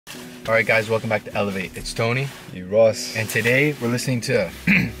Alright guys, welcome back to Elevate. It's Tony. You Ross. And today we're listening to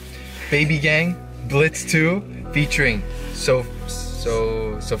Baby Gang, Blitz 2, featuring Sofiane.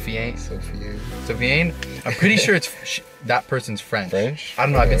 I'm pretty sure it's that person's French. I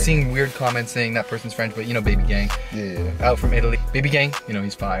don't know, I've been seeing weird comments saying that person's French, but you know Baby Gang. Yeah. Out from Italy. Baby Gang, you know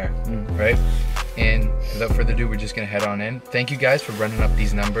he's fire, right? And without further ado, we're just gonna head on in. Thank you guys for running up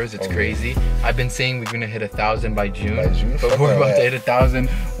these numbers. It's crazy. I've been saying we're gonna hit 1,000 by June. But we're about to hit 1,000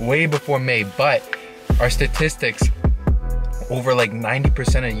 way before May. But our statistics, over like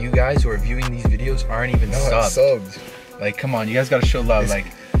 90% of you guys who are viewing these videos aren't even subbed. Like, come on, you guys gotta show love. Like,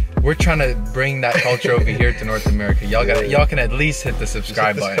 we're trying to bring that culture over here to North America. Y'all can at least hit the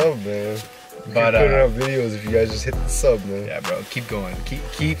subscribe button. Man. But putting out videos if you guys just hit the sub, man. Yeah, bro, keep going.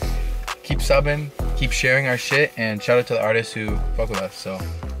 Keep subbing, keep sharing our shit, and shout out to the artists who fuck with us. So,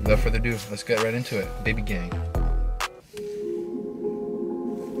 without further ado, let's get right into it. Baby Gang.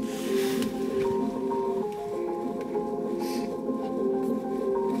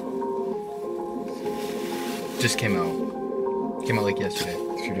 Just came out. Came out like yesterday.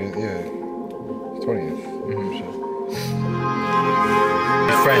 Yeah. 20th.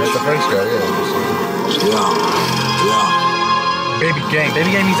 French. It's a French guy, Yeah. Baby Gang.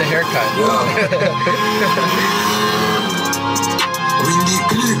 Baby Gang needs a haircut. Quindi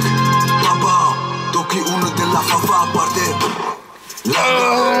click, papà, tocchi uno della fafa a parte.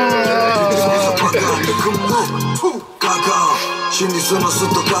 Caca, scendi sono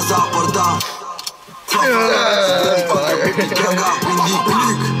sotto casa a porta. Quindi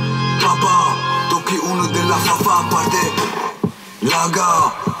click, papà, tocchi uno della fafa a parte.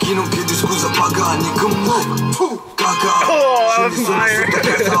 Laga, chi non chiede scusa paga, caca, scendi sono sotto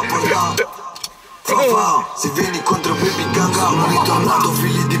casa a porta. Fafa, se vieni contro baby ganga, non ritornato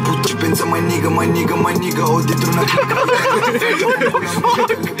figli di puttana. Pensa my nigga, ho dietro una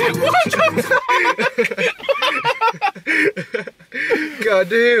God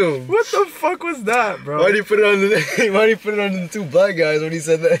damn. What the fuck was that, bro? Why did you put it on the two black guys when he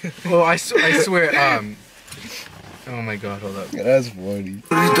said that? Well, I swear, oh my god, hold up. Yeah, that's funny.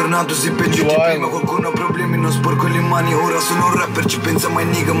 Ritornato si peggio di prima, qualcuno ha problemi, non sporco le mani, ora sono un rapper, ci pensa my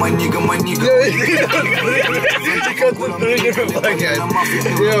nigga. He got the three different black guys.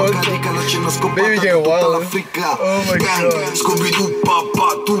 Baby Gang wild. Oh my god. Scooby-Doo,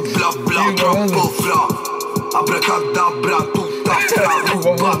 papa, tu bla bla, troppo fra. Abracadabra, tutta fra,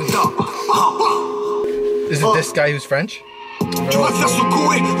 rubata. Is it this guy who's French? Tu vas te faire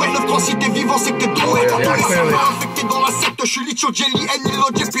secouer, dans le 9-3 si t'es vivant c'est que t'es doué. Quand tous les cerveaux infectés dans la secte, je suis Licho, Jelly, Enilo,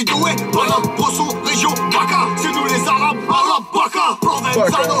 Jeffy Doué. Voilà, Brosso, région, Baka, c'est nous les Arabes, Arabes, Baka.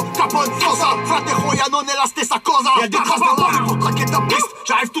 Provenzano, Capone, Fossa, Frate Royano, nella stessa cosa. Y'a des traces dans la rue pour traquer ta piste.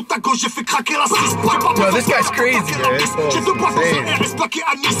 J'arrive tout à gauche, j'ai fait craquer la 6. Yo, this guy's crazy, J'ai deux points dans un RS plaqué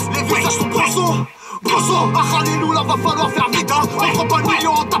à Nice. Les visages sont Brosso. Brosso, ah Khalilou, va falloir faire vite, hein. On prend pas le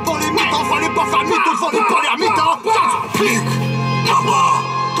million en tapant les mythes, hein. Fallait pas faire mythe devant les palermites, hein. Click, papa,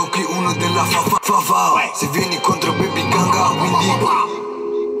 tocchi uno della fafa. Se vieni contro baby ganga, quindi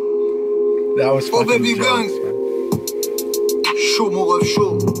That was fucking baby jokes, gang. man. Chaud mon rêve,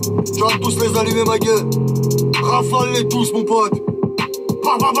 chaud. Tu vas tous les allumer ma gueule. Rafale les tous mon pote.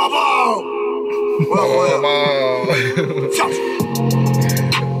 Ba ba ba ba. Ouais.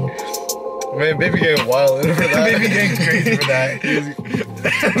 Man, Baby Gang wild for that. Baby Gang's crazy for that.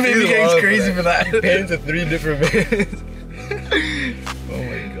 Baby Gang's crazy for that. He paid into 3 different bands. Oh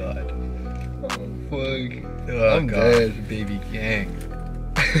my god. Oh, fuck. Oh, I'm god. dead. Baby Gang.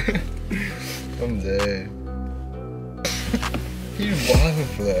 I'm dead. He's wilding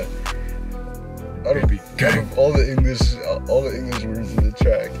for that. Out of all the English words in the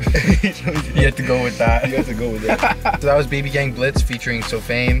track. You had to go with that. You have to go with that. So that was Baby Gang Blitz featuring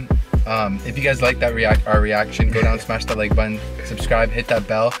Sofiane. If you guys like that our reaction, go down, smash that like button, subscribe, hit that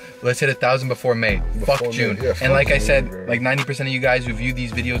bell. Let's hit 1,000 before May. Fuck June. Yeah, and like I said, bro. like 90% of you guys who view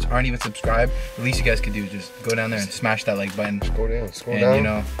these videos aren't even subscribed. The least you guys could do is just go down there and smash that like button. Scroll down, You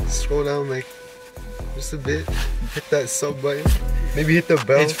know, scroll down like just a bit. Hit that sub button. Maybe hit the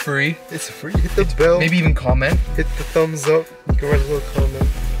bell. it's free. It's free. Hit the bell. Maybe even comment. hit the thumbs up. You can write a little comment.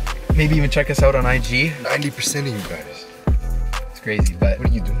 Maybe even check us out on IG. 90% of you guys. It's crazy, but What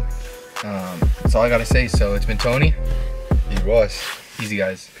are you doing? that's all I gotta say. So it's been Tony. You Ross. Easy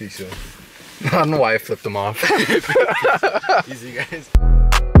guys. Peace out. I don't know why I flipped them off. Easy guys.